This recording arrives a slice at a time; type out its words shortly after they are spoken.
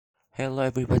Hello,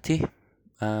 everybody.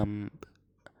 Um,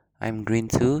 I'm Green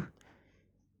too,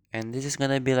 and this is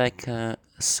gonna be like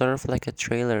sort of like a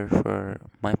trailer for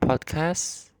my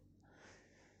podcast,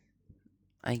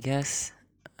 I guess.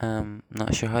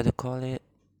 Not sure how to call it.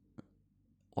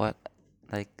 What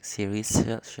like series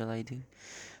shall I do?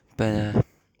 But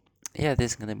yeah,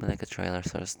 this is gonna be like a trailer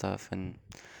sort of stuff and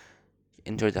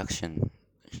introduction.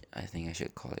 I think I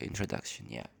should call it introduction.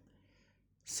 Yeah.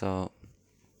 So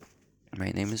my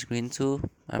name is Green too.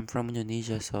 I'm from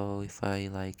Indonesia, so if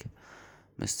I like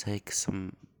mistake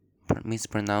some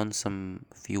mispronounce some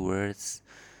few words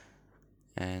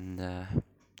and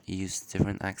use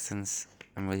different accents.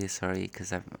 I'm really sorry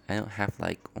because I don't have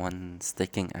like one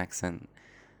sticking accent.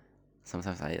 I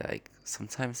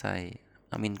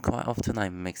mean quite often I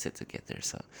mix it together.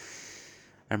 So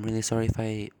I'm really sorry if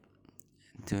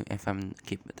I'm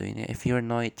keep doing it. If you're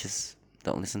annoyed, just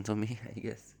don't listen to me, I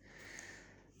guess.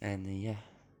 And yeah,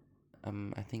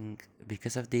 I think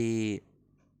because of the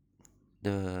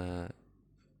the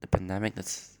pandemic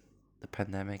that's the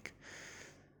pandemic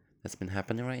that's been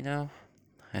happening right now,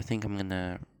 I think I'm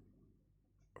gonna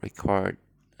record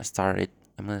start it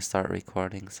I'm gonna start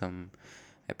recording some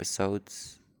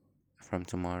episodes from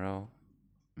tomorrow.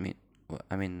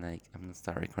 I mean like I'm gonna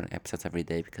start recording episodes every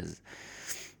day because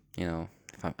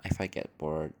if I get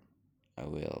bored I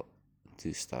will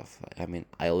do stuff.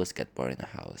 I always get bored in the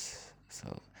house,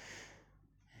 so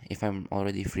if I'm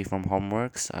already free from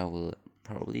homeworks I will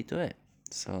probably do it.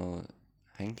 So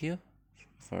thank you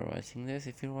for watching this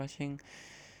if you're watching.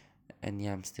 And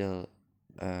yeah,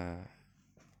 uh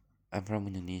I'm from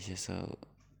Indonesia, so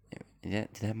yeah,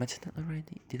 did I mention that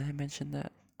already? Did I mention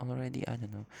that already? I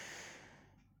don't know.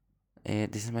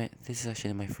 This is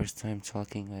actually my first time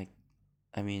talking like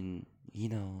I mean, you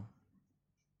know,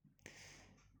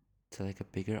 to like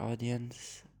a bigger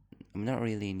audience. I'm not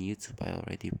really in YouTube.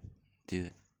 Do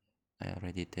I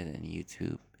already did it in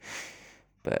YouTube,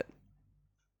 but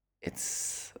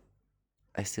it's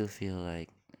I still feel like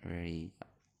very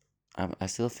I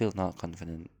still feel not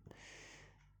confident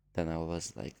than I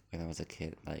was like when I was a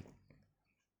kid, like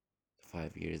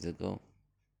 5 years ago.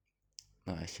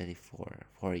 No, actually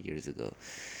 4 years ago.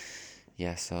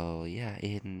 Yeah, so yeah,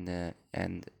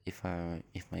 and if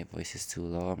my voice is too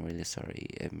low, I'm really sorry.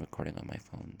 I'm recording on my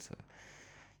phone, so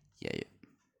yeah, yeah.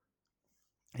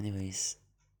 Anyways,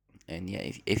 and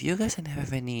yeah, if you guys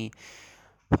have any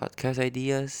podcast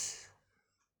ideas,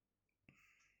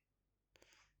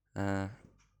 uh,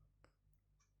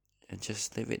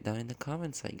 just leave it down in the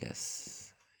comments, I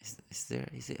guess.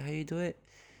 Is it how you do it?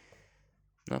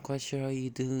 Not quite sure how you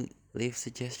do leave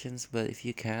suggestions, but if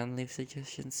you can leave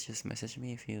suggestions, just message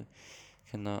me. If you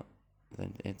cannot,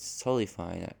 then it's totally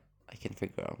fine. I can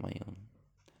figure out my own.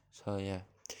 So yeah,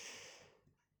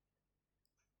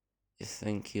 just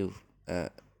thank you. Uh,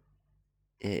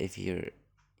 if you're,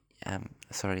 I'm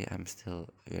sorry, I'm still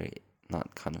very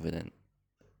not confident.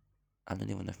 I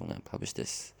don't even know if I'm gonna publish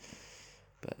this,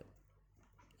 but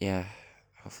yeah,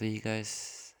 hopefully you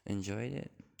guys enjoyed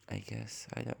it. I guess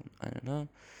I don't know.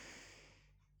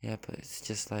 Yeah, but it's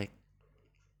just like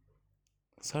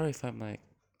sorry if I'm like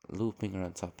looping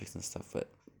around topics and stuff, but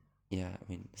yeah, I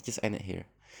mean, let's just end it here.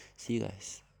 See you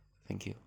guys. Thank you.